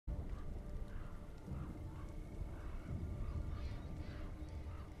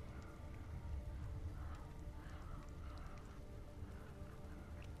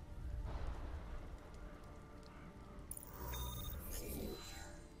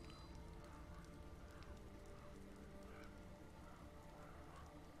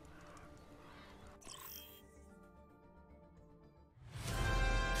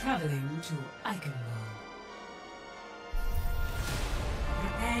Traveling to Iconwell.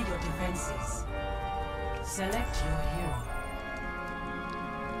 Prepare your defenses. Select your hero.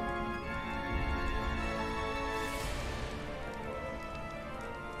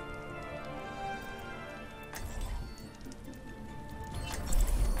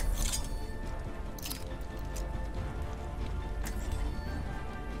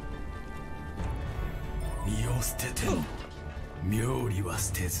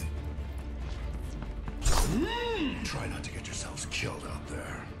 Try not to get yourselves killed out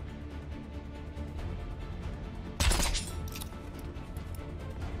there.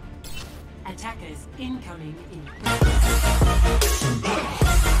 Attackers incoming in.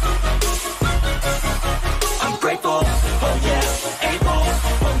 I'm grateful, oh yeah, able,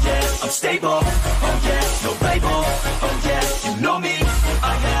 oh yeah, I'm stable, oh yeah, no label, oh yeah, you know me,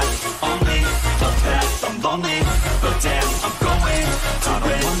 I have only a path, I'm lonely, but damn, I'm going to win. I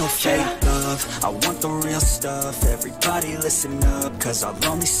don't want no fake love, I want the real stuff, everybody listen up, cause I'll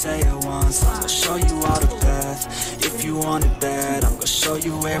only say it once, I'll show you all the path, if you want it bad, I'm gonna show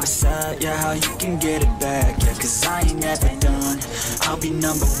you where it's at, yeah, how you can get it back, yeah, cause I ain't never done, I'll be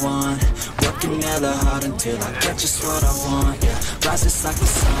number one, working hella hard until I get just what I want, yeah, rises like the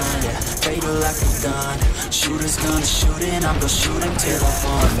sun, yeah, fatal like a gun, shooters gonna shoot and I'm gonna shoot until I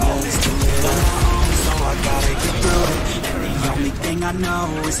fall, always do it alone, so I gotta get through it, and the only thing I know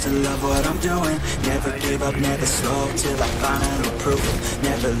is to love what I'm doing, never give up, never slow, till I finally prove it,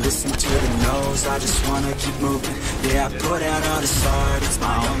 never listen to the no's, I just wanna keep moving, yeah, I put out all this art, it's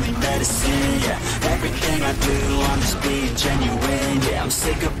my only medicine, yeah, everything I do, I'm just being genuine, yeah, I'm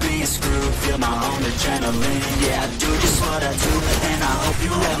sick of being screwed, feel my own adrenaline, yeah, I do just what I do, and I hope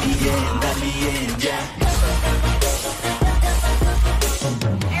you let me in, yeah.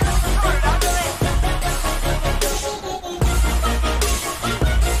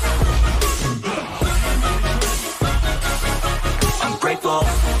 Oh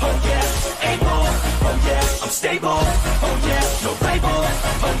yeah, able, oh yeah, I'm stable, oh yeah, no label,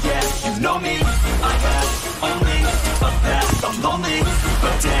 oh yeah, you know me, I have only a path, I'm lonely,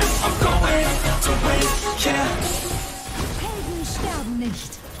 but damn, I'm going to win, yeah. Helden sterben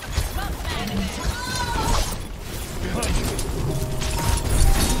nicht. Behind you.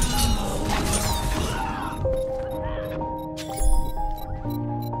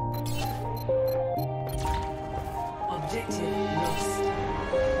 Objective lost.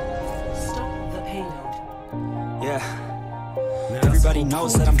 Stop the payload. Yeah. Everybody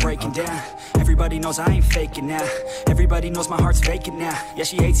knows that I'm breaking down. Everybody knows I ain't faking now. Everybody knows my heart's vacant now. Yeah,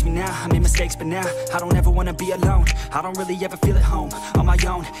 she hates me now, I made mistakes but now I don't ever wanna be alone. I don't really ever feel at home. On my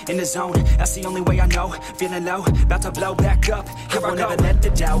own, in the zone, that's the only way I know. Feeling low, about to blow back up. Here I won't ever let the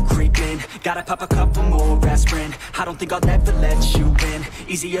doubt creep in. Gotta pop a couple more aspirin. I don't think I'll ever let you in.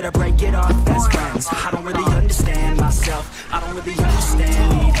 Easier to break it off as friends. I don't really understand myself, I don't really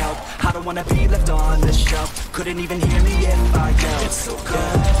understand, need help. I don't wanna be left on the shelf. Couldn't even hear me if I yelled. It's so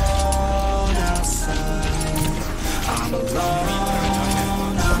cold outside, I'm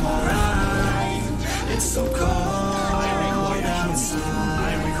alone, I'm alright. It's so cold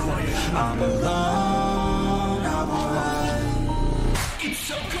outside, I'm alone, I'm alright. It's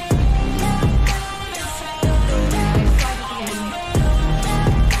so cold.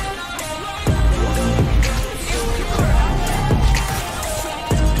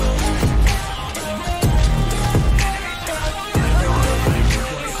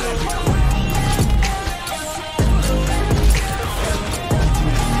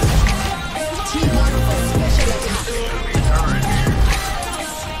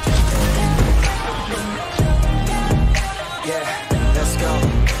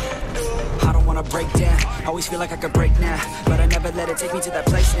 Break down, always feel like I could break now, but I never let it take me to that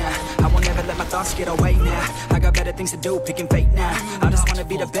place now. I won't ever let my thoughts get away now. I got better things to do, picking fate now. I just wanna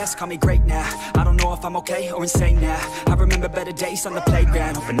be the best, call me great now. I don't know if I'm okay or insane now. I remember better days on the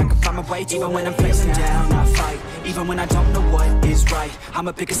playground, hoping I can find my way. Even when I'm feeling down, I fight. Even when I don't know what is right,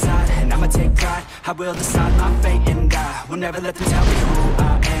 I'ma pick a side and I'ma take pride. I will decide my fate and I will never let them tell me who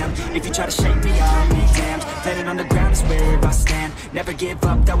I am. If you try to shake me, I'll be damned. Planet on the ground is where I stand. Never give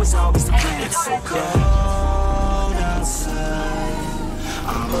up, that was always the plan. It's so cold outside,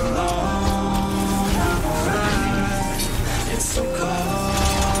 I'm alone, I'm alright. It's so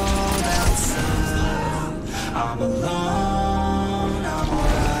cold outside, I'm alone, I'm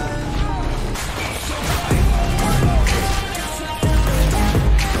alright.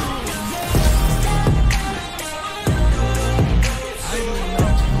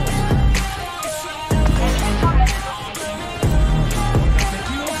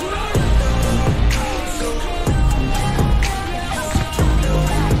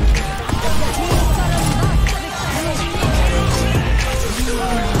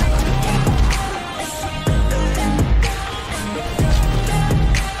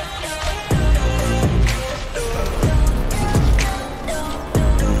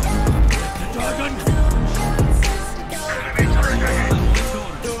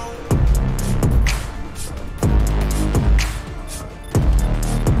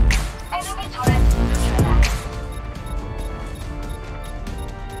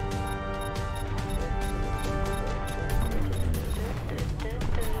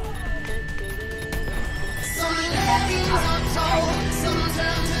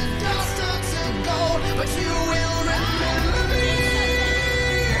 but you will remember me.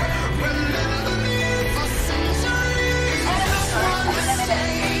 Remember me for centuries. Just one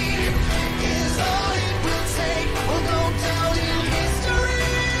mistake is all it will take. We'll go down in history.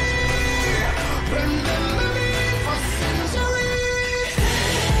 Remember me for centuries.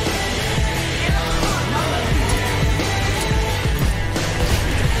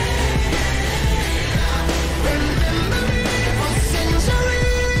 Remember me for centuries.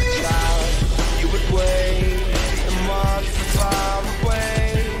 Child, you would wait and march from far away.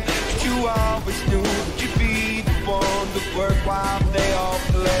 But you always knew that you'd be the one to work while they all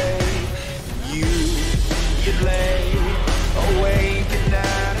play. You'd lay awake at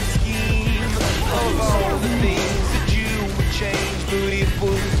night and scheme of all the things that you would change, but it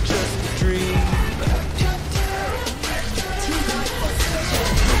was just a dream.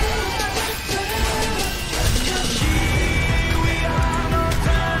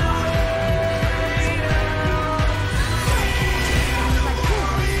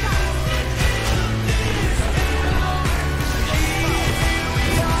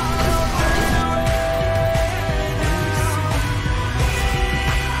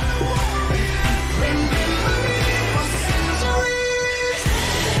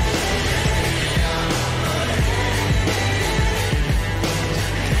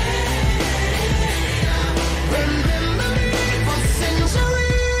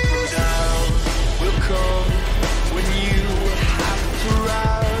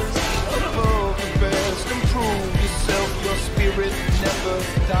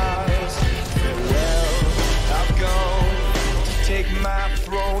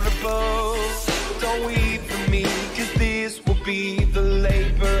 Don't weep for me, 'cause this will be the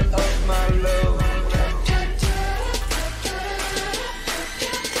labor of my love.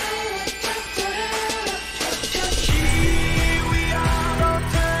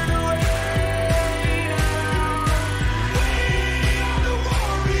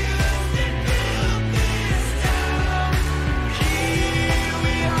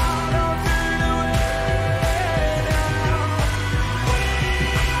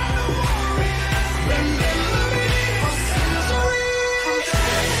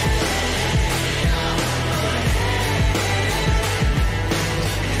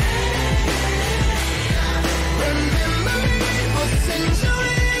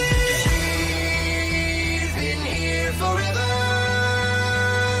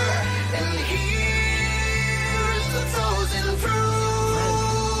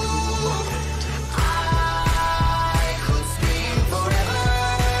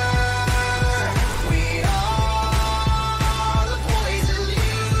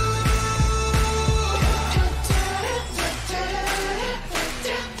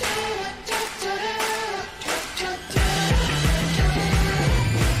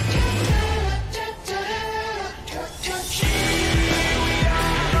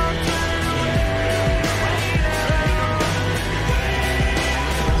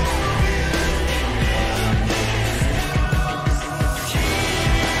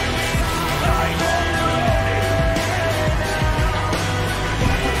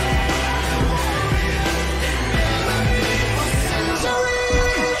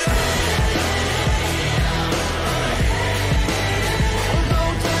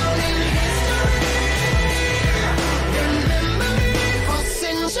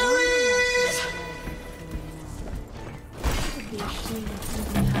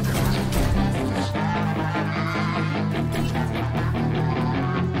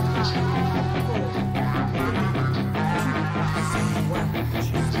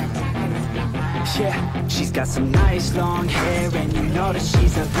 Yeah, she's got some nice long hair, and you know that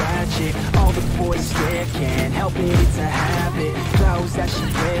she's a bad chick. All the boys stare, can't help it, it's a habit. Clothes that she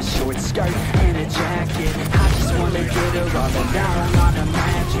wears, short skirt and a jacket. I just wanna get her all alone on a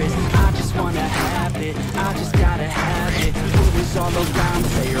mattress. I just wanna have it, I just gotta have it. Rumors all around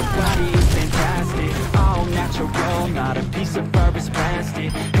say her body is fantastic. All natural, not a piece of fur is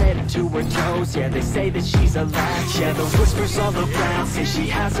plastic. Head to her toes, yeah, they say that she's a latch. Yeah, the whispers all around say she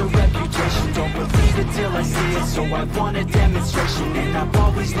has a reputation. Don't believe it till I see it, so I want a demonstration. And I've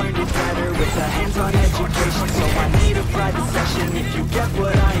always learned it better with a hands-on education. So I need a private session if you get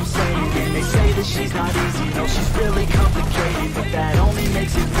what I am saying. And they say that she's not easy, no, she's really complicated. But that only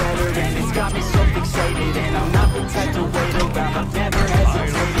makes it better, and it's got me so fixated. And I'm not the type to wait around, I've never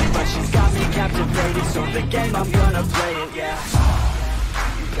hesitated. But she's got me captivated, so the game, I'm gonna play it, yeah.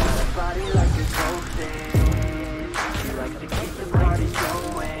 You got a body like a cold thing. You like to keep the party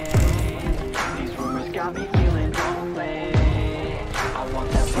going. These rumors got me feeling lonely. I want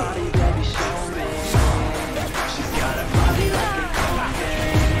that body, baby, show me. She's got a body like a cold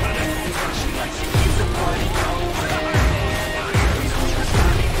thing. She likes to keep the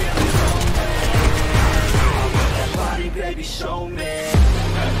baby, show me.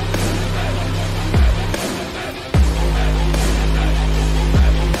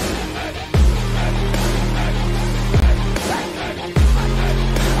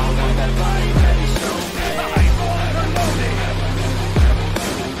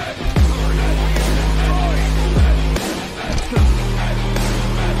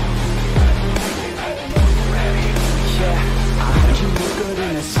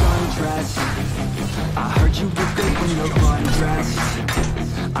 I heard you were good when you're undressed.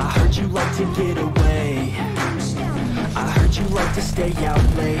 I heard you like to get away. I heard you like to stay out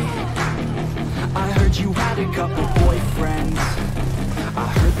late. I heard you had a couple boyfriends. I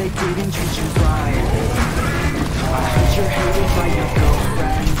heard they didn't treat you right. I heard you're hated by your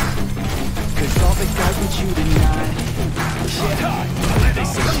girlfriends, 'cause all the guys want you tonight. Yeah. They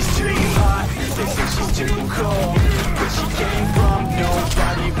say she's too hot, they say she's too cold. Where she came from,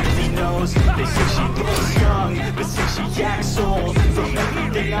 nobody really knows. They say she looks young, but say she acts old. From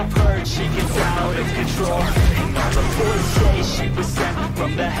everything I've heard, she gets out of control. And all the boys say she was sent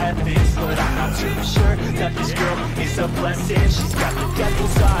from the heavens, but I'm not too sure that this girl is a blessing. She's got the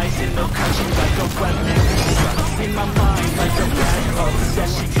devil's eyes and they'll cut you like a weapon. She's running in my mind like a bad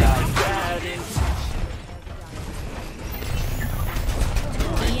obsession. Got bad intentions.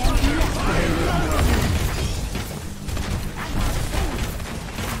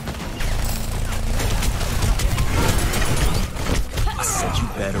 I said you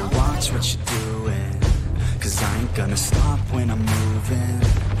better watch what you're doing, 'cause I ain't gonna stop when I'm moving.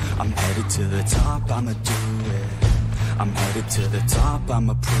 I'm headed to the top, I'ma do it. I'm headed to the top,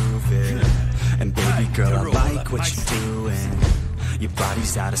 I'ma prove it. And baby girl, I like what you're doing. Your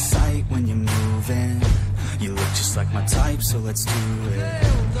body's out of sight when you're moving. You look just like my type, so let's do it.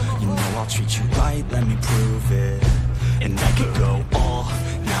 You know I'll treat you right, let me prove it. And I could go all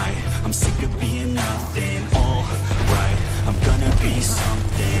night. I'm sick of being nothing. All right, I'm gonna be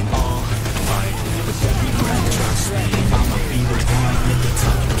something. All right, with every breath, trust me, I'ma be the one at the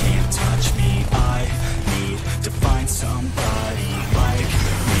top. You can't touch me. I need to find somebody like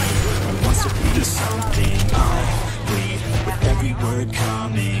me who wants to be something. I bleed with every word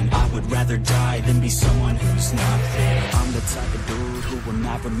coming. I would rather die than be someone who's nothing. I'm the type of dude who will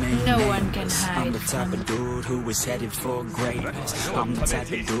not remain No one can nameless. hide I'm the type of dude who is headed for greatness. I'm the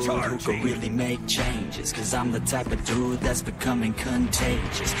type of dude who could really make changes, 'cause I'm the type of dude that's becoming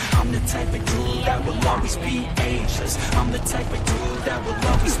contagious. I'm the type of dude that will always be ageless. I'm the type of dude that will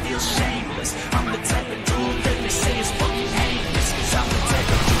always feel shameless. I'm the type of dude that they say is fucking heinous, 'cause I'm the type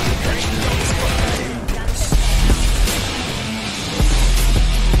of dude that you know is fucking dangerous.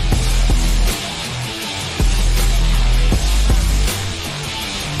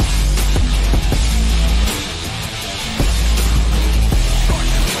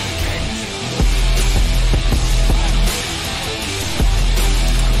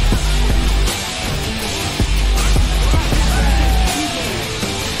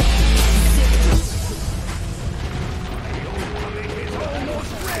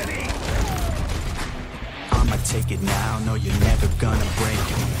 Take it now, no you're never gonna break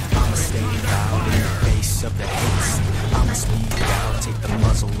me. I'ma stay loud in the face of the hate. I'ma speak out, take the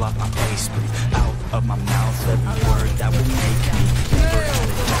muzzle off my face. Breathe out of my mouth every word that will make me. Never had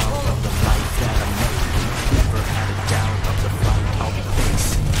a doubt of the life that I'm making. Never had a doubt of the fight I'll be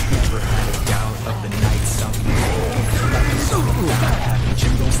facing. Never had a doubt of the nights I'll be making. Life's all about having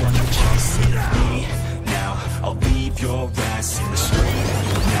dreams when I'm chasing me. Now I'll leave your ass in the street.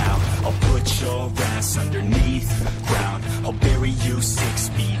 Now I'll put your ass underneath ground. I'll bury you 6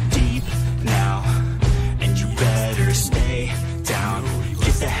 feet deep now, and you better stay down.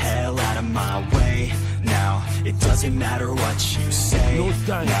 Get the hell out of my way now. It doesn't matter what you say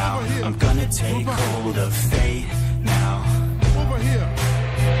now. I'm gonna take hold of fate now.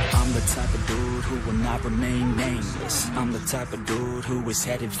 I'm the type of dude who will not remain nameless. I'm the type of dude who is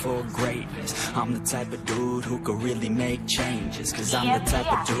headed for greatness. I'm the type of dude who could really make changes, 'cause I'm the type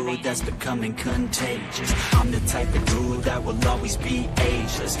of dude that's becoming contagious. I'm the type of dude that will always be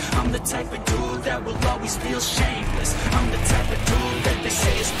ageless. I'm the type of dude that will always feel shameless. I'm the type of dude that they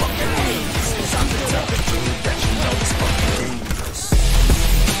say is fucking heinous, 'cause I'm the type of dude that you know is fucking dangerous.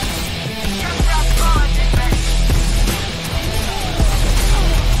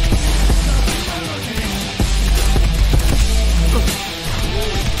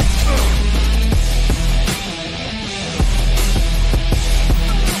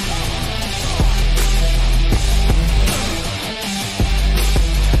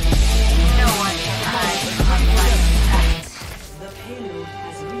 The payload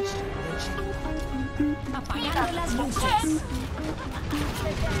has reached the chip. Apagando las luces.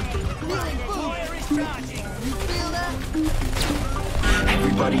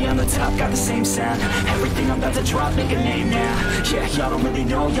 Everybody on the top got the same sound. Everything I'm about to drop, make a name now. Yeah, y'all don't really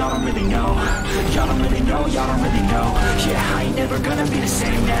know, y'all don't really know. Y'all don't really know, y'all don't really know. Yeah, I ain't never gonna be the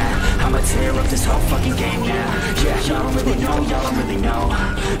same now. I'ma tear up this whole fucking game now. Yeah, y'all don't really know, y'all don't really know.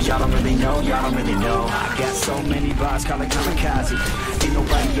 Y'all don't really know, y'all don't really know. I got so many bars, call it kamikaze. Ain't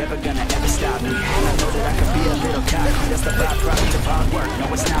nobody ever gonna ever stop me. And I know that I can be a little cocky. That's the byproduct of hard work, no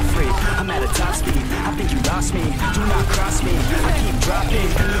it's not free. I'm at a top speed, I think you lost me. Do not cross me, I keep dropping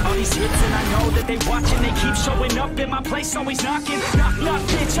all these hits and I know that they watching. They keep showing up in my place, always knocking. Knock, knock,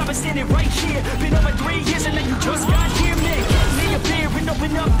 bitch, I've been standing right here. Been over 3 years and then you just got here, man. Me a beer and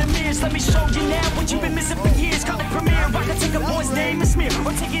open up the mirrors. Let me show you now what you've been missing for years. Call it premiere, I can take a boy's name and smear,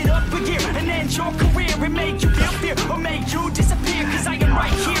 or take it up a gear and end your career and make you feel fear, or make you disappear. Cause I am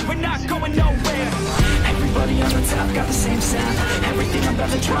right here, we're not going nowhere. Everybody on the top got the same sound. Everything I'm about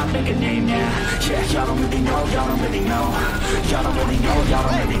to drop, make a name now. Yeah, y'all don't really know, y'all don't really know. Y'all don't really know, y'all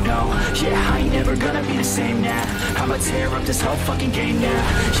don't really know. Yeah, I ain't never gonna be the same now. I'ma tear up this whole fucking game now.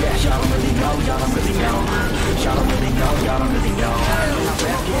 Yeah, y'all don't really know, y'all don't really know. Y'all don't really know, y'all don't really know. I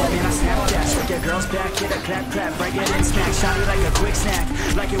rap, yeah, man, I snap that. Stick your girls back, hit a clap, clap. Break it in, smack, shot it like a quick snack.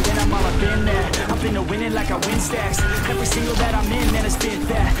 Like it when I'm all up in there. I've been to winning like I win stacks. Every single that I'm in, man, it's been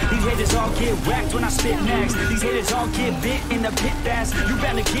that. These haters all get whacked when I spit next. These haters all get bit in the pit fast. You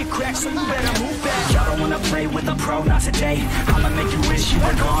better get cracked, so you better move back. Y'all don't wanna play with a pro, not today. I'ma make you wish you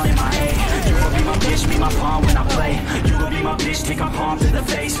were gone in my A. You gon' be my bitch, be my pawn when I play. You gon' be my bitch, take a palm to the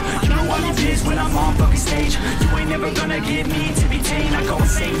face. You know I'm your biz when I'm on fucking stage. You ain't never gonna get me to be tamed. I go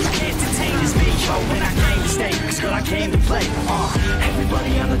insane, you can't detain this beat, yo. When I came to stay, cause girl I came to play.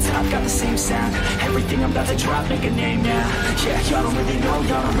 Everybody on the top got the same sound. Everything I'm about to drop, make a name now. Yeah, y'all don't really know,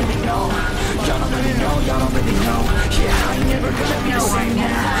 y'all don't really know. Y'all don't really know, y'all don't really know. Yeah, I ain't never gonna be the same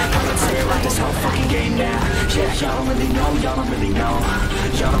now. I'ma tear up this whole fucking game now. Yeah, y'all don't really know, y'all don't really know.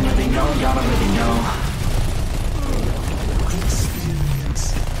 Y'all don't really know, y'all don't really know.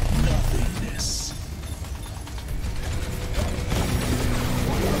 Experience nothingness.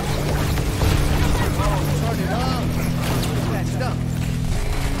 Turn it up. Patched up.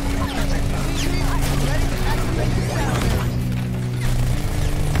 Ready to activate the sound.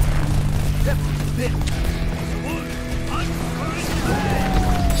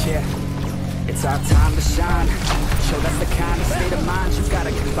 Yeah, it's our time to shine. Show that's the kind of state of mind you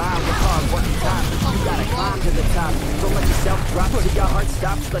gotta combine with hard work and time. You gotta climb to the top. Don't let yourself drop till your heart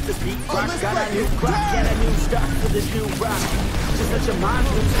stops. Let this beat rock. Got a new rock and a new start for this new rock. Just let your mind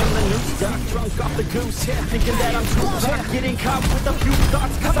loose from the new stuff. Drunk off the goose, yeah, thinking that I'm too tough. Getting caught with a few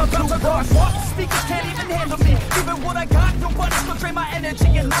thoughts, cause I'm too lost. Speakers can't even handle me. Even what I got, nobody's gonna drain my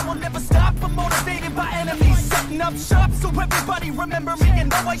energy. And I will never stop, I'm motivated by enemies. Setting up shop so everybody remember me. And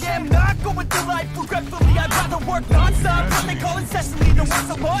no, I am not going through life regretfully. I'd rather work non-stop, what they call incessantly. Than work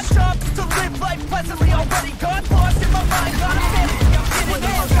so hard job to live life pleasantly. Already got lost in my mind, got a fantasy. I'm getting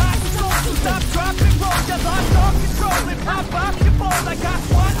there, got control. So stop, drop, and roll. You lost all control and pop off your ball. I got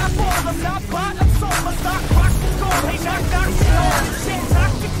what I fall, I'm not bought, I'm sold. My stock rock the gold. Hey, knock, knock, shit on. Shit,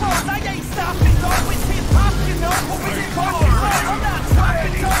 knock your clothes. I ain't stopping, always hip hop, you know. What was it called? I'm not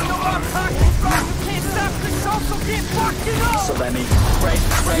talking, don't know I'm talking wrong. You can't stop the show, so get fucking on. So let me break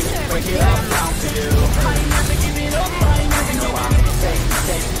it all down for you. I ain't never giving up, I ain't never giving up.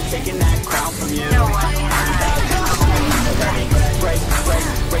 Taking that crown from you. No, I ain't never break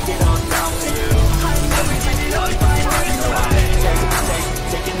it all down for you. I ain't never giving up, I ain't never giving up.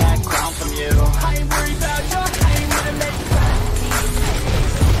 Taking that crown from you. I ain't worried about you, I ain't gonna let you back.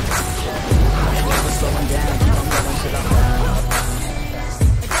 I ain't never slowing down, keep on going till I'm down.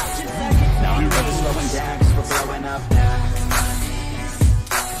 No, I'm never slowing down, cause we're blowing up now.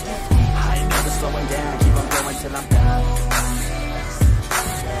 I ain't never slowing down, keep on going till I'm down.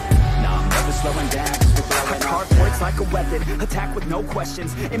 No, I'm never slowing down, cause we're blowing up. Hard words like a weapon, attack with no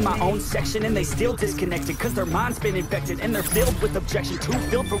questions. In my own section, and they still disconnected, cause their mind's been infected, and they're filled with objection. Too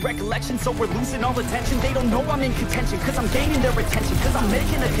filled for recollection, so we're losing all attention. They don't know I'm in contention, cause I'm gaining their attention, cause I'm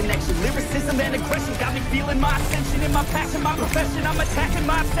making a connection. Lyricism and aggression got me feeling my ascension. In my passion, my profession, I'm attacking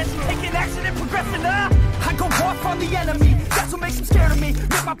my obsession. Taking action and progressing, I go off on the enemy, that's what makes them scared of me.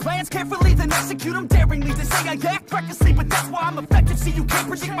 Make my plans carefully, then execute them daringly. They say I act recklessly, but that's why I'm effective. See, you can't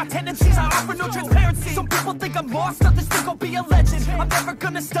predict my tendencies, I offer no transparency. Some people think I'm lost, others think I'll be a legend. I'm never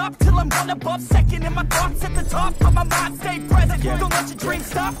gonna stop till I'm one above second. And my thoughts at the top, but my mind stay present. Don't let your dreams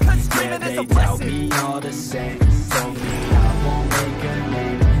stop, cause dreaming is a blessing. They tell me all the same, told me I won't make a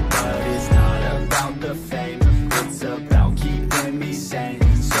name. But it's not about the fame, it's about keeping me sane.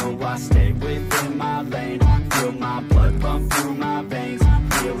 So I stay within my lane, feel my blood pump through my veins.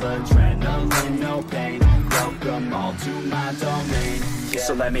 Feel adrenaline, no pain, welcome all to my domain. Yeah.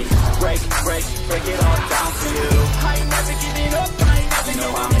 So let me break it all down for you. I ain't never giving up, I ain't never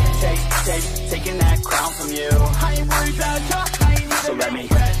giving up. Taking that crown from you. I ain't worried about you, I ain't never. So let me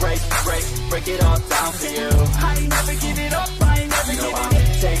break it all down for you. I ain't never giving up, I ain't never giving up.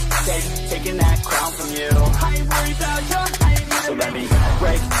 Taking that crown from you. I ain't worried about you, I ain't never. So let me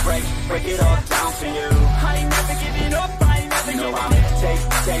break it all down for you. I ain't never giving up, I ain't never giving up.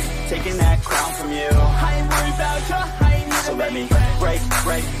 Taking that crown from you. I ain't worried about you, I ain't never. So let me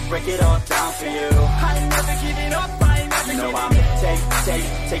break it all down for you. I ain't never giving up, I ain't never giving up.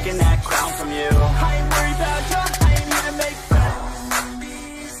 Taking that crown from you. I ain't worried about you, I ain't never make friends.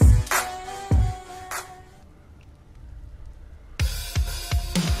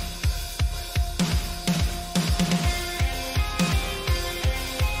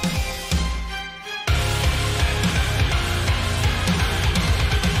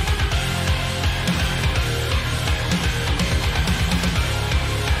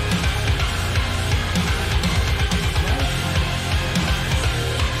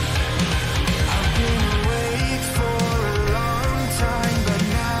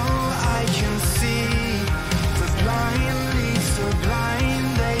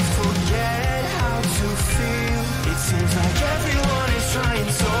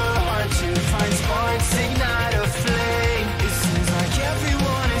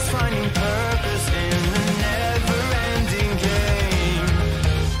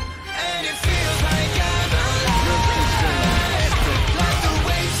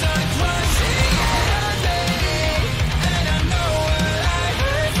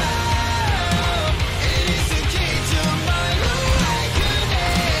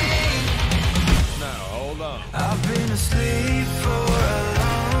 I've been asleep for a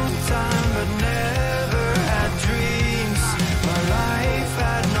long time, but never had dreams. My life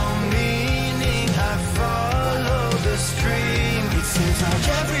had no meaning, I followed the stream. It seems like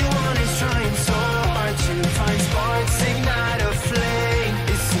everyone is trying so hard to find sparks, ignite a flame.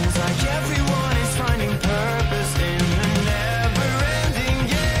 It seems like everyone is finding purpose in the never-ending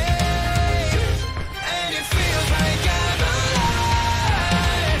game. And it feels like I'm alive,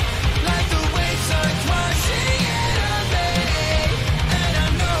 like the waves are crashing in a bay. And I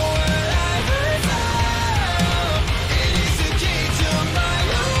know what I heard now, it is the key to my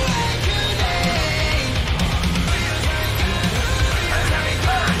awakening. Feels like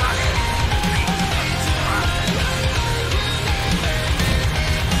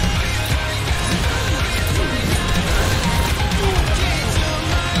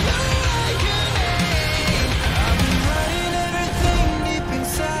I'm running everything deep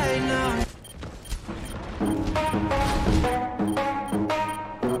inside now.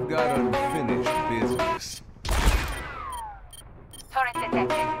 I've got unfinished business. Turret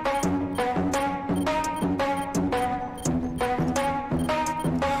detected.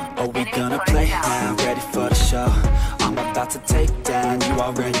 Oh, we gonna play now, ready for the show. I'm about to take down, you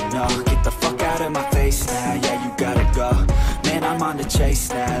already know. Get the fuck out of my face now, yeah, you gotta go. Man, I'm on the chase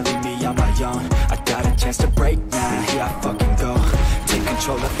now, leave me on my own. I got a chance to break now, here I fucking go. Take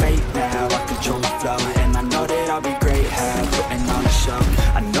control of fate now, I control my flow. And I know that I'll be great at putting on a show.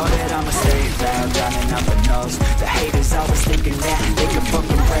 I know that I'ma stay loud, drowning out the nose. The haters always thinking that they can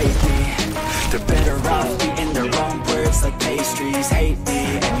fucking break me. They're better off eating their own words like pastries. Hate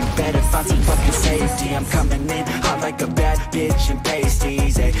me, and you better find some fucking safety. I'm coming in hot like a bad bitch in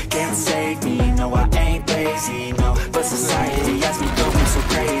pasties. They can't save me, no I ain't lazy, no. But society has me going so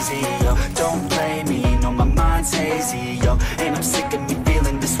crazy, yo. Don't blame me, no my mind's hazy, yo. And I'm sick of me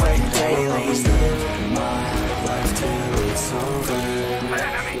feeling this way daily. Live my life till it's over,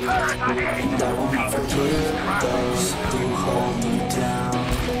 and I will not forget those who hold me down.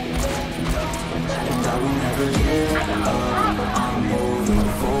 And I will never give up, I'm moving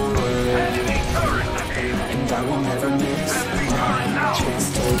forward. And I will never miss my chance,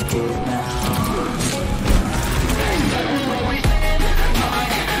 take it now.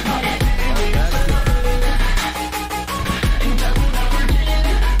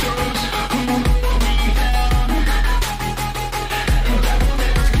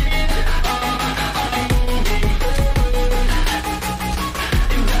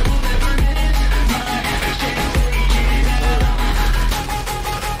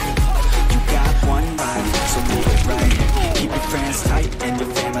 You got one life, so live it right. Keep your friends tight and your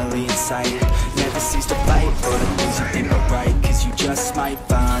family in sight. Never cease to fight for the things you think are right. Cause you just might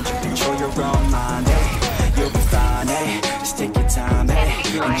find you control your own mind, eh? You'll be fine, eh? Just take your time,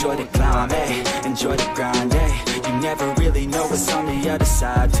 eh? Enjoy the climb, eh? Enjoy the grind, eh? You never really know what's on the other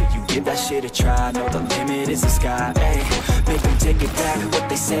side till you give that shit a try. Know the limit is the sky, eh? Make them take it back, what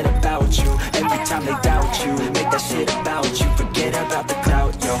they said about you. Every time they doubt you, make that shit about you. Forget about the clout,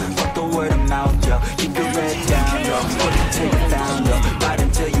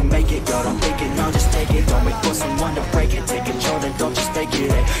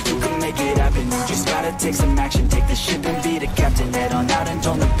 and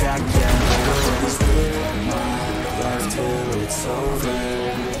don't look back, yeah. I'll always live my life till it's over,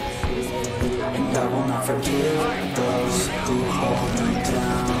 and I will not forgive those who hold me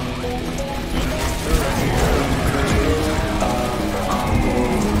down. I'm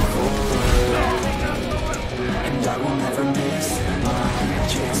moving forward, and I will never miss my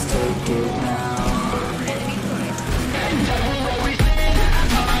chance to get now.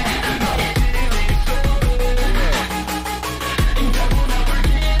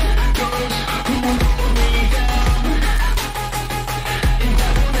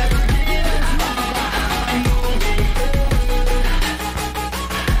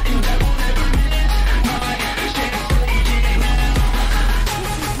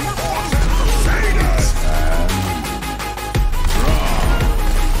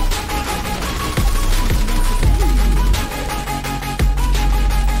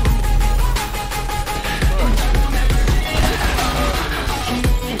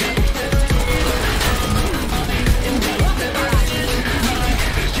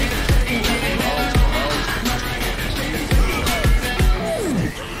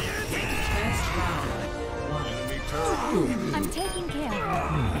 I'm taking care.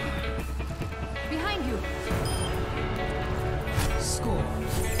 Behind you. Score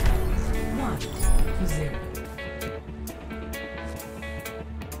 1-0.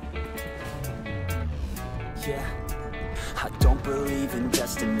 Yeah, I don't believe in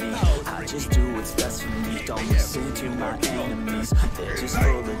destiny. I just do what's best for me. Don't listen to my enemies, they're just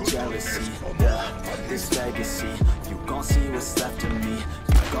full of jealousy. Yeah, this legacy, you gon' see what's left of me.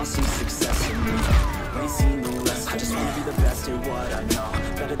 You gon' see success in me. Ain't seen the rest. I just wanna be the best at what I know,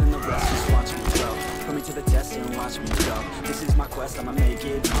 better than the rest, just watch me grow. Put me to the test and watch me go. This is my quest, I'ma make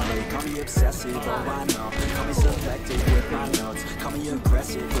it known. They call me obsessive, oh I know. Call me selective with my notes. Call me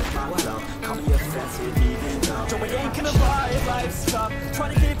aggressive with my flow. Call me offensive even though Joe, I ain't gonna lie, life's tough.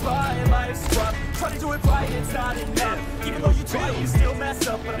 Trying to get by, life's rough. Try to do it right, it's not enough. Even though you try, you still mess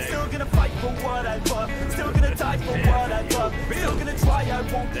up. But I'm still gonna fight for what I love. Still gonna die for what I love. Still gonna try, I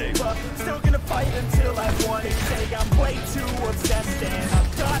won't give up. Still gonna fight until I've won. They say I'm way too obsessed and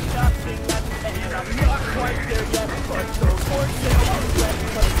I've got nothing left. And I'm not quite there yet, but those words they'll regret.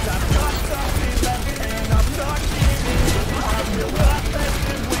 Cause I've got something left and I'm not giving in. I will not let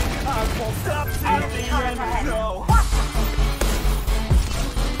them win. I won't stop till the end, no.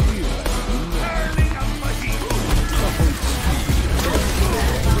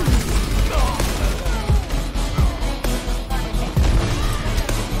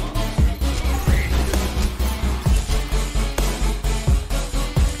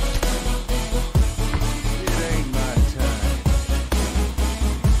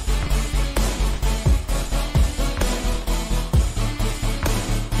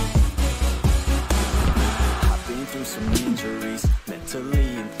 Some injuries, mentally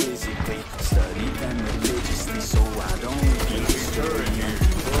and physically. Study them religiously, so I don't get discouraged.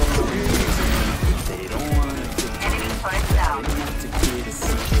 They don't wanna get they don't have to get a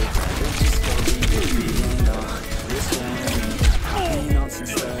secret. They just go leave it being this journey. I've been on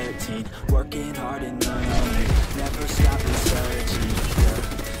since 13, working hard and learning. Never stopping searching,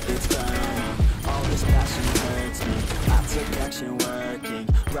 yeah, it's burning. All this passion hurts me. Lots of action working,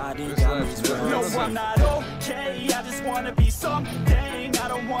 riding down these roads. No, I'm not okay, I just wanna be something. I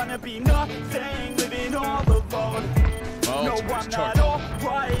don't wanna be nothing, living all alone. No, I'm not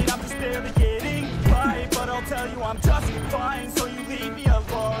alright, I'm just barely getting by. But I'll tell you I'm just fine, so you leave me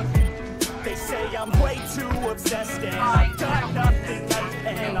alone. They say I'm way too obsessed and I've got nothing left.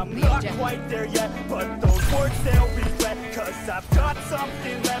 And I'm not quite there yet, but those words they'll regret. Cause I've got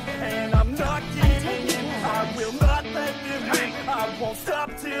something left and I'm not giving in. I will not let them win, I won't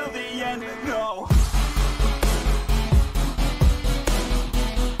stop till the end, no.